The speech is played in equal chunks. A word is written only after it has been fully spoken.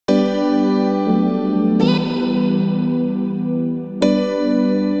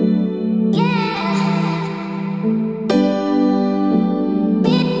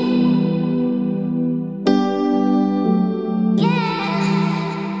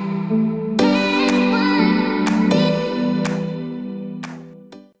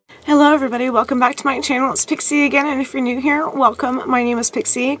everybody, welcome back to my channel. It's Pixie again, and if you're new here, welcome. My name is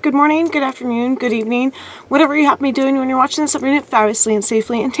Pixie. Good morning, good afternoon, good evening, whatever you happen to be doing when you're watching this, hope you're doing it fabulously and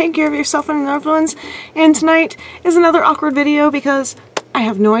safely, and take care of yourself and your loved ones. And tonight is another awkward video because I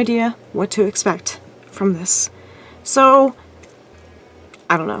have no idea what to expect from this. So,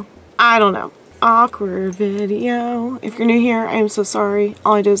 I don't know. Awkward video. If you're new here, I am so sorry.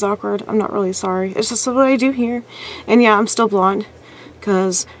 All I do is awkward. I'm not really sorry. It's just what I do here. And yeah, I'm still blonde.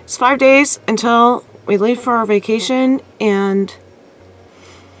 Because it's 5 days until we leave for our vacation, and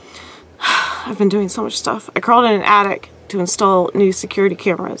I've been doing so much stuff. I crawled in an attic to install new security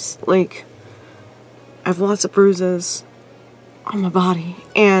cameras. Like, I have lots of bruises on my body,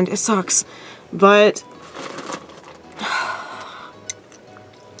 and it sucks. But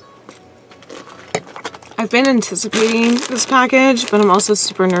I've been anticipating this package, but I'm also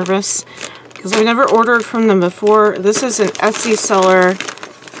super nervous because I've never ordered from them before. This is an Etsy seller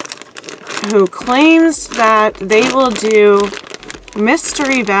who claims that they will do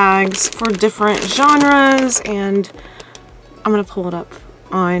mystery bags for different genres, and I'm going to pull it up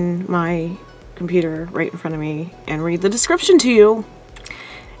on my computer right in front of me and read the description to you,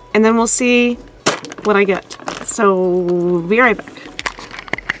 and then we'll see what I get. So, be right back.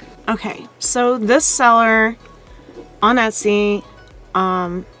 Okay, so this seller on Etsy,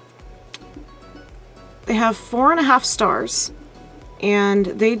 they have 4.5 stars, and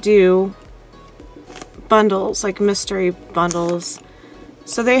they do bundles, like mystery bundles.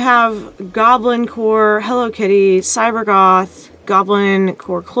 So they have Goblin Core, Hello Kitty, Cybergoth, Goblin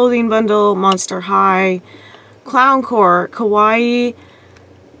Core Clothing Bundle, Monster High, Clown Core, Kawaii.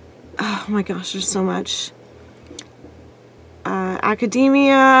 Oh my gosh, there's so much.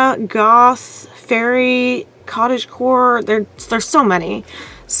 Academia, Goth, Fairy, Cottage Core. There's so many.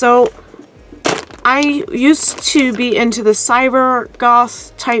 So I used to be into the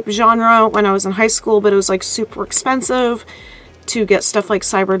Cybergoth type genre when I was in high school, but it was like super expensive to get stuff like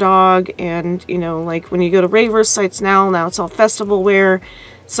Cyberdog, and you know, like when you go to ravers sites now it's all festival wear.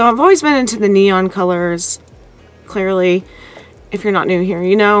 So I've always been into the neon colors, clearly, if you're not new here,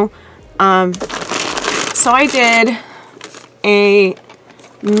 you know. So I did a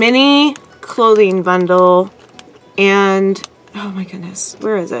mini clothing bundle, and oh my goodness,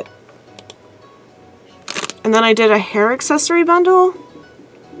 where is it? And then I did a hair accessory bundle.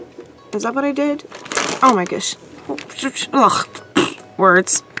 Is that what I did? Oh my gosh. Ugh.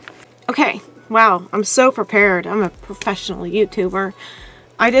 Words. Okay. Wow. I'm so prepared. I'm a professional YouTuber.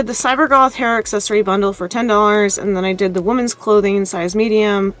 I did the Cybergoth hair accessory bundle for $10, and then I did the women's clothing size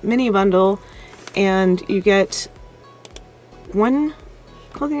medium mini bundle, and you get one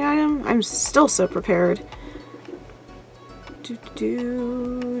clothing item. I'm still so prepared.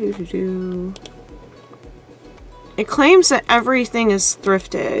 It claims that everything is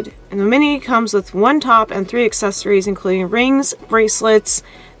thrifted, and the mini comes with 1 top and 3 accessories, including rings, bracelets,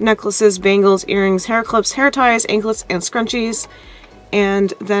 necklaces, bangles, earrings, hair clips, hair ties, anklets, and scrunchies.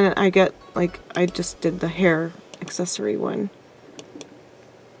 And then I get, like, I just did the hair accessory one.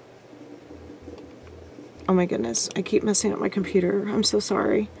 Oh my goodness, I keep messing up my computer. I'm so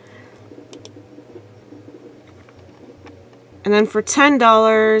sorry. And then for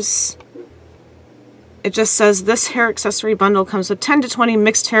 $10, it just says this hair accessory bundle comes with 10 to 20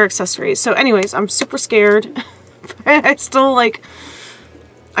 mixed hair accessories. So anyways, I'm super scared. But I still, like,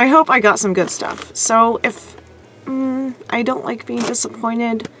 I hope I got some good stuff. So if, I don't like being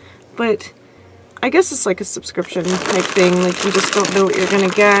disappointed, but I guess it's like a subscription type thing. Like, you just don't know what you're gonna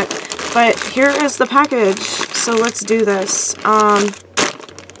get. But here is the package. So let's do this.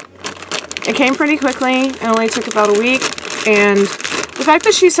 It came pretty quickly. It only took about a week. And the fact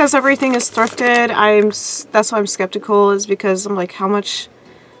that she says everything is thrifted, that's why I'm skeptical, is because I'm like, how much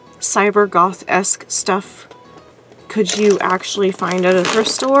Cybergoth-esque stuff could you actually find at a thrift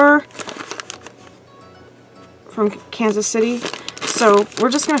store from Kansas City? So we're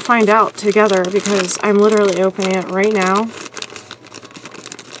just going to find out together, because I'm literally opening it right now.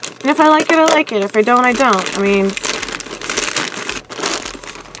 And if I like it, I like it. If I don't, I don't. I mean,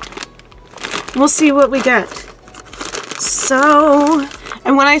 we'll see what we get. So,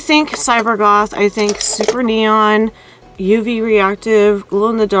 and when I think Cybergoth, I think super neon, UV reactive, glow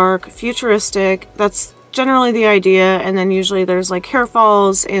in the dark, futuristic. That's generally the idea. And then usually there's like hair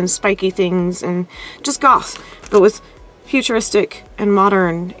falls and spiky things and just goth, but with futuristic and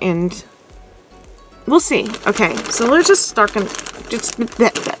modern, and we'll see. Okay, so we're just start gonna,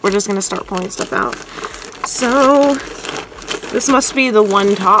 we're just gonna start pulling stuff out. So this must be the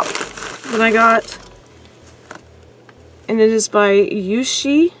 1 top that I got. And it is by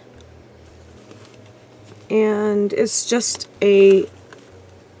Yushi, and it's just a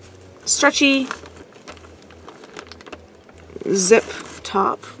stretchy zip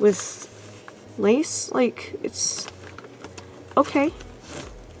top with lace. Like, it's okay.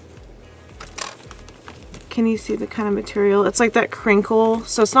 Can you see the kind of material? It's like that crinkle.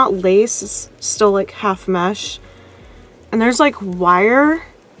 So it's not lace, it's still like half mesh. And there's like wire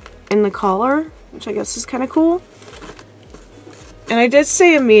in the collar, which I guess is kind of cool. And I did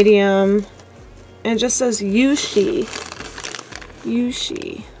say a medium, and it just says Yushi.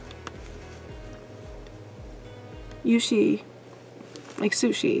 Yushi. Yushi. Like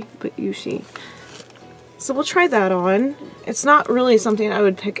sushi, but Yushi. So we'll try that on. It's not really something I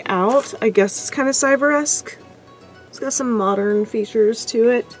would pick out. I guess it's kind of cyber-esque. It's got some modern features to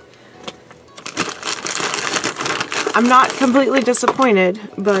it. I'm not completely disappointed,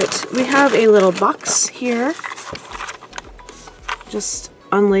 but we have a little box here. Just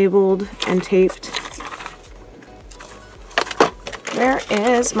unlabeled and taped. There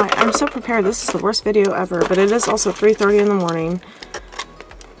is my... I'm so prepared. This is the worst video ever, but it is also 3:30 in the morning.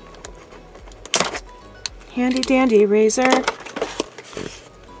 Handy dandy razor.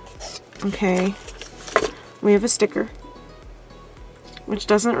 Okay. We have a sticker, which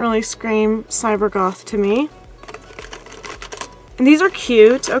doesn't really scream Cybergoth to me. And these are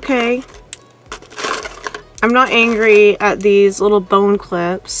cute. Okay. I'm not angry at these little bone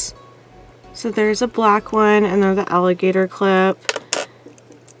clips. So there's a black one and there's the alligator clip.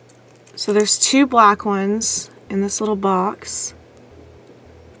 So there's 2 black ones in this little box.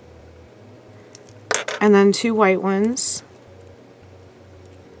 And then 2 white ones.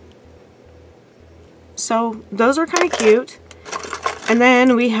 So those are kind of cute. And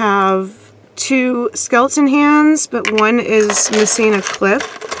then we have 2 skeleton hands, but one is missing a clip.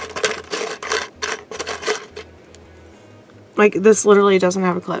 Like, this literally doesn't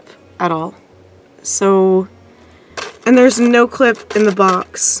have a clip at all. So, and there's no clip in the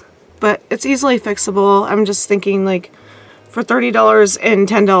box, but it's easily fixable. I'm just thinking, like, for $30 and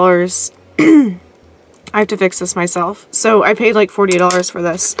 $10, I have to fix this myself. So I paid like $40 for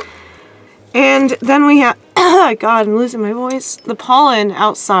this. And then we have, God, I'm losing my voice. The pollen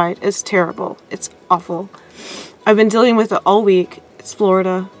outside is terrible. It's awful. I've been dealing with it all week. It's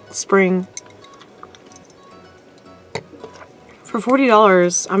Florida, spring. For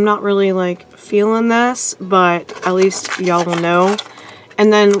 $40, I'm not really like feeling this, but at least y'all will know.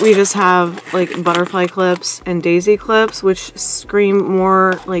 And then we just have like butterfly clips and daisy clips, which scream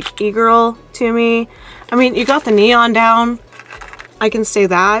more like e-girl to me. I mean, you got the neon down, I can say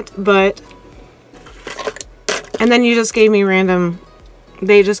that, but... And then you just gave me random...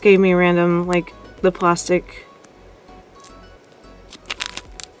 They just gave me random, like, the plastic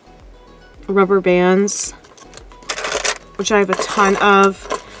rubber bands, which I have a ton of.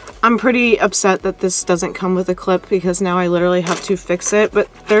 I'm pretty upset that this doesn't come with a clip because now I literally have to fix it.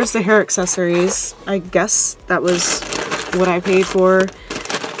 But there's the hair accessories. I guess that was what I paid for.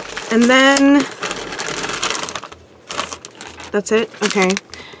 And then... That's it? Okay.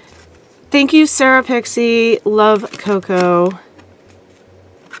 Thank you, Sarah Pixi. Love Coco.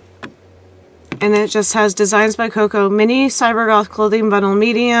 And it just has Designs by Coco. Mini Cybergoth Clothing Bundle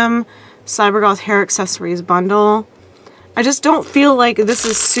Medium. Cybergoth Hair Accessories Bundle. I just don't feel like this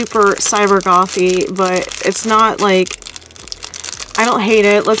is super Cybergothy, but it's not like... I don't hate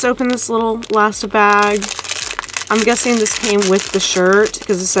it. Let's open this little last bag. I'm guessing this came with the shirt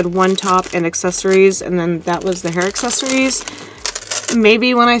because it said 1 top and accessories, and then that was the hair accessories.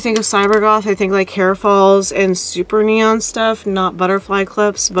 Maybe when I think of Cybergoth, I think like hair falls and super neon stuff, not butterfly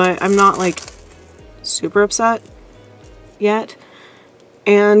clips, but I'm not like super upset yet.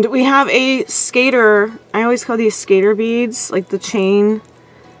 And we have a skater, I always call these skater beads, like the chain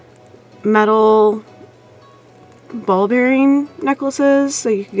metal ball bearing necklaces, so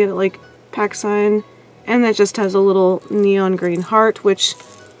you can get it like PacSun. And it just has a little neon green heart, which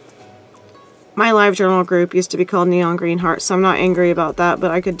my Livejournal group used to be called Neon Green Heart, so I'm not angry about that,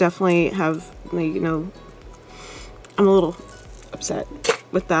 but I could definitely have, like, you know, I'm a little upset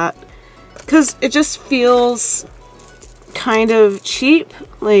with that. Because it just feels kind of cheap.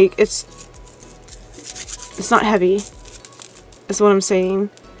 Like, it's not heavy, is what I'm saying.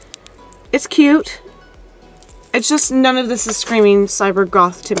 It's cute. It's just none of this is screaming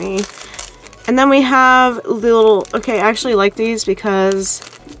Cybergoth to me. And then we have the little, okay, I actually like these because,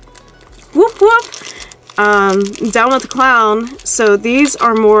 whoop whoop, Down with the Clown. So these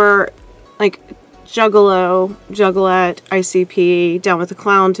are more like Juggalo, Juggalette, ICP, Down with the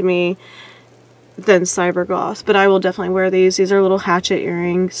Clown to me than Cybergoth. But I will definitely wear these. These are little hatchet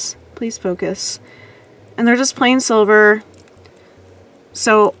earrings. Please focus. And they're just plain silver.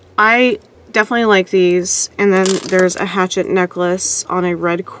 So I definitely like these. And then there's a hatchet necklace on a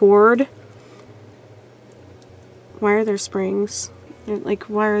red cord. Why are there springs? Like,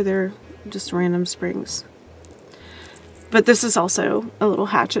 why are there just random springs? But this is also a little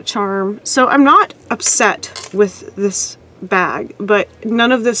hatchet charm. So I'm not upset with this bag, but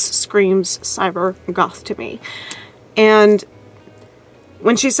none of this screams Cybergoth to me. And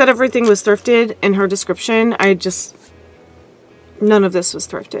when she said everything was thrifted in her description, none of this was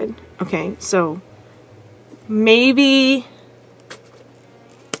thrifted. Okay, so maybe,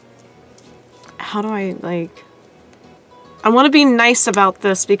 how do I, like, I want to be nice about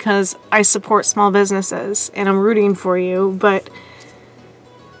this because I support small businesses and I'm rooting for you, but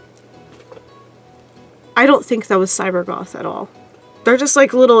I don't think that was Cybergoth at all. They're just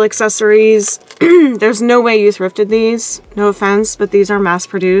like little accessories. There's no way you thrifted these. No offense, but these are mass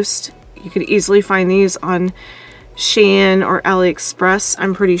produced. You could easily find these on Shein or AliExpress,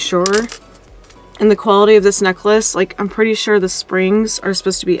 I'm pretty sure. And the quality of this necklace, like, I'm pretty sure the springs are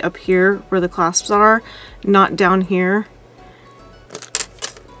supposed to be up here where the clasps are, not down here.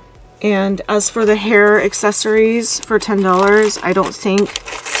 And as for the hair accessories for $10, I don't think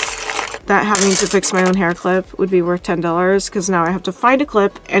that having to fix my own hair clip would be worth $10, because now I have to find a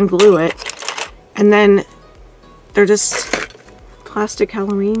clip and glue it. And then they're just plastic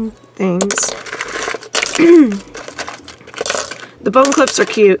Halloween things. The bone clips are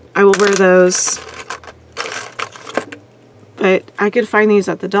cute. I will wear those. But I could find these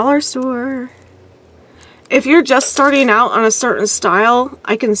at the dollar store. If you're just starting out on a certain style,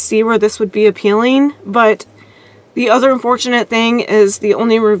 I can see where this would be appealing, but the other unfortunate thing is the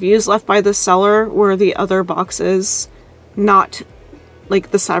only reviews left by the seller were the other boxes, not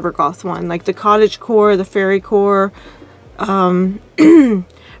like the Cybergoth one, like the cottage core, the fairy core, Bratz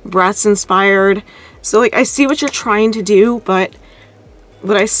inspired. So like, I see what you're trying to do, but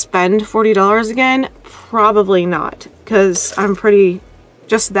would I spend $40 again? Probably not, because I'm pretty,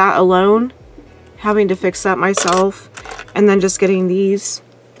 just that alone, having to fix that myself, and then just getting these,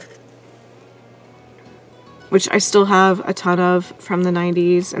 which I still have a ton of from the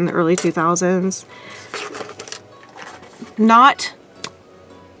 90s and the early 2000s. Not,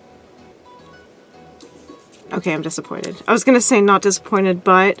 okay, I'm disappointed. I was gonna say not disappointed,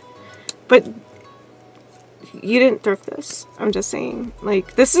 but you didn't thrift this. I'm just saying,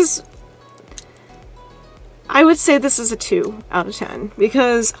 like, this is, I would say this is a 2 out of 10,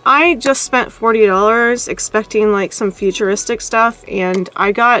 because I just spent $40 expecting like some futuristic stuff, and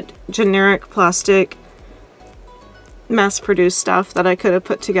I got generic plastic mass-produced stuff that I could have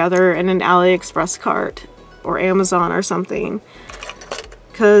put together in an AliExpress cart or Amazon or something,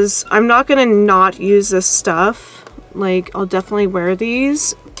 because I'm not gonna not use this stuff. Like, I'll definitely wear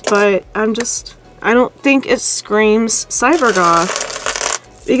these, but I don't think it screams Cybergoth.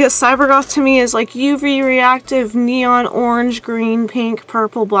 Because Cybergoth to me is like UV reactive, neon, orange, green, pink,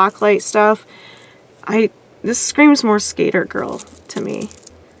 purple, blacklight stuff. This screams more skater girl to me.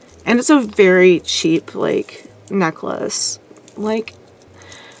 And it's a very cheap, like, necklace. Like,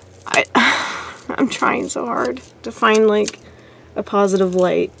 I'm trying so hard to find, like, a positive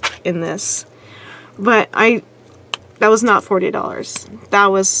light in this. But that was not $40. That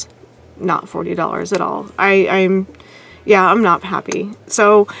was not $40 at all. I'm not happy.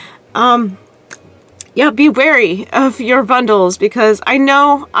 So, yeah, be wary of your bundles, because I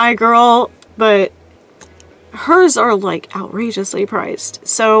know iGirl, but hers are like outrageously priced.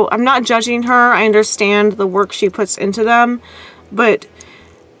 So I'm not judging her. I understand the work she puts into them, but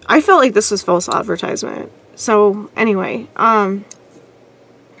I felt like this was false advertisement. So anyway, yeah,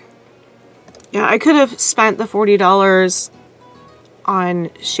 I could have spent the $40 on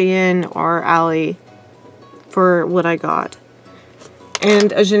Shein or Ali for what I got.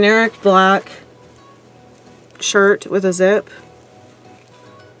 And a generic black shirt with a zip.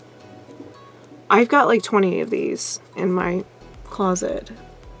 I've got like 20 of these in my closet.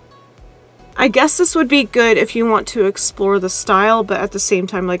 I guess this would be good if you want to explore the style, but at the same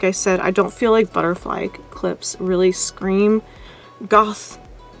time, like I said, I don't feel like butterfly clips really scream goth,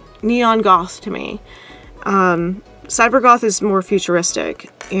 neon goth to me. Cybergoth is more futuristic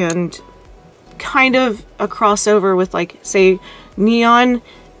and kind of a crossover with, like, say, neon,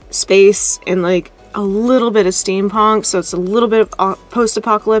 space, and like a little bit of steampunk, so it's a little bit of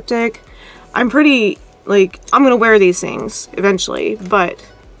post-apocalyptic. I'm pretty, like, I'm gonna wear these things eventually, but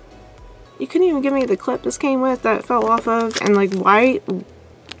you couldn't even give me the clip this came with that fell off of, and like, why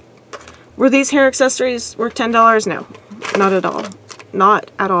were these hair accessories worth $10? No, not at all.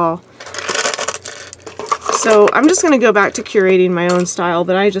 Not at all. So I'm just going to go back to curating my own style,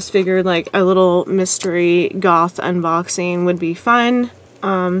 but I just figured like a little mystery goth unboxing would be fun.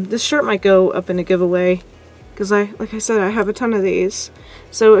 This shirt might go up in a giveaway because like I said, I have a ton of these.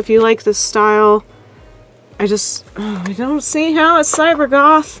 So if you like this style, I don't see how it's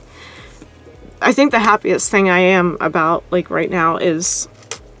Cybergoth. I think the happiest thing I am about like right now is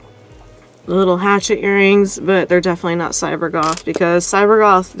the little hatchet earrings, but they're definitely not Cybergoth because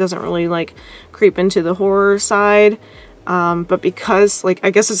Cybergoth doesn't really like creep into the horror side. But because like,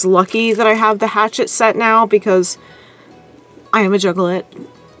 I guess it's lucky that I have the hatchet set now because I am a juggalette.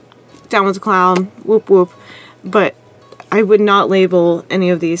 Down with the clown, whoop whoop. But I would not label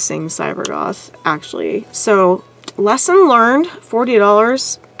any of these things Cybergoth, actually. So, lesson learned,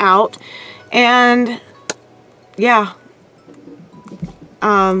 $40 out. And, yeah.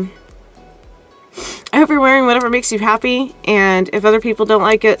 I hope you're wearing whatever makes you happy. And if other people don't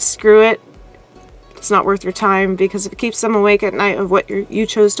like it, screw it. It's not worth your time because if it keeps them awake at night of what you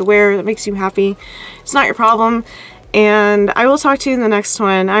chose to wear that makes you happy, it's not your problem. And I will talk to you in the next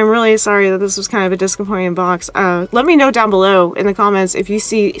one. I'm really sorry that this was kind of a disappointing box. Let me know down below in the comments if you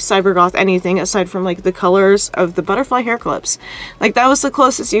see Cybergoth anything aside from like the colors of the butterfly hair clips. Like that was the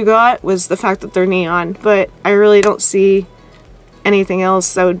closest you got, was the fact that they're neon. But I really don't see anything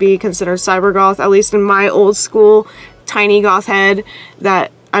else that would be considered Cybergoth, at least in my old school tiny goth head, that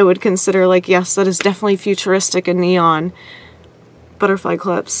I would consider like, yes, that is definitely futuristic and neon. Butterfly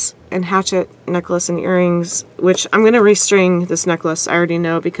clips and hatchet necklace and earrings, which I'm going to restring this necklace, I already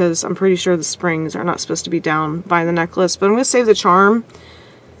know, because I'm pretty sure the springs are not supposed to be down by the necklace, but I'm going to save the charm.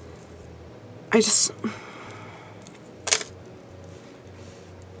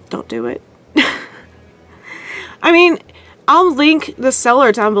 Don't do it. I mean, I'll link the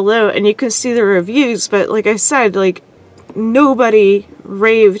seller down below and you can see the reviews, but like I said, like nobody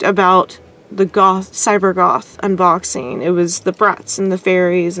raved about the Cybergoth unboxing. It was the brats and the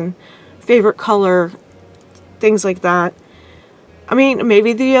fairies and favorite color, things like that. I mean,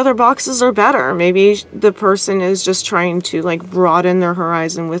 maybe the other boxes are better. Maybe the person is just trying to like broaden their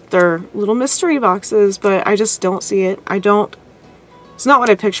horizon with their little mystery boxes, but I just don't see it. It's not what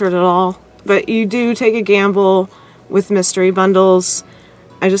I pictured at all. But you do take a gamble with mystery bundles.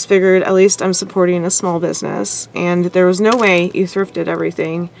 I just figured at least I'm supporting a small business, and there was no way you thrifted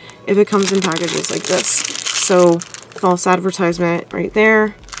everything if it comes in packages like this. So, false advertisement right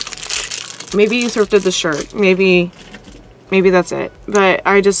there. Maybe you thrifted the shirt. Maybe that's it. But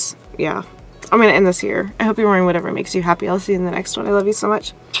yeah. I'm going to end this here. I hope you're wearing whatever makes you happy. I'll see you in the next one. I love you so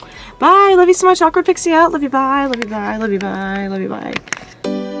much. Bye. Love you so much. Awkward Pixie out. Love you. Bye. Love you. Bye. Love you. Bye. Love you.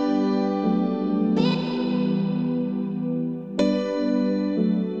 Bye.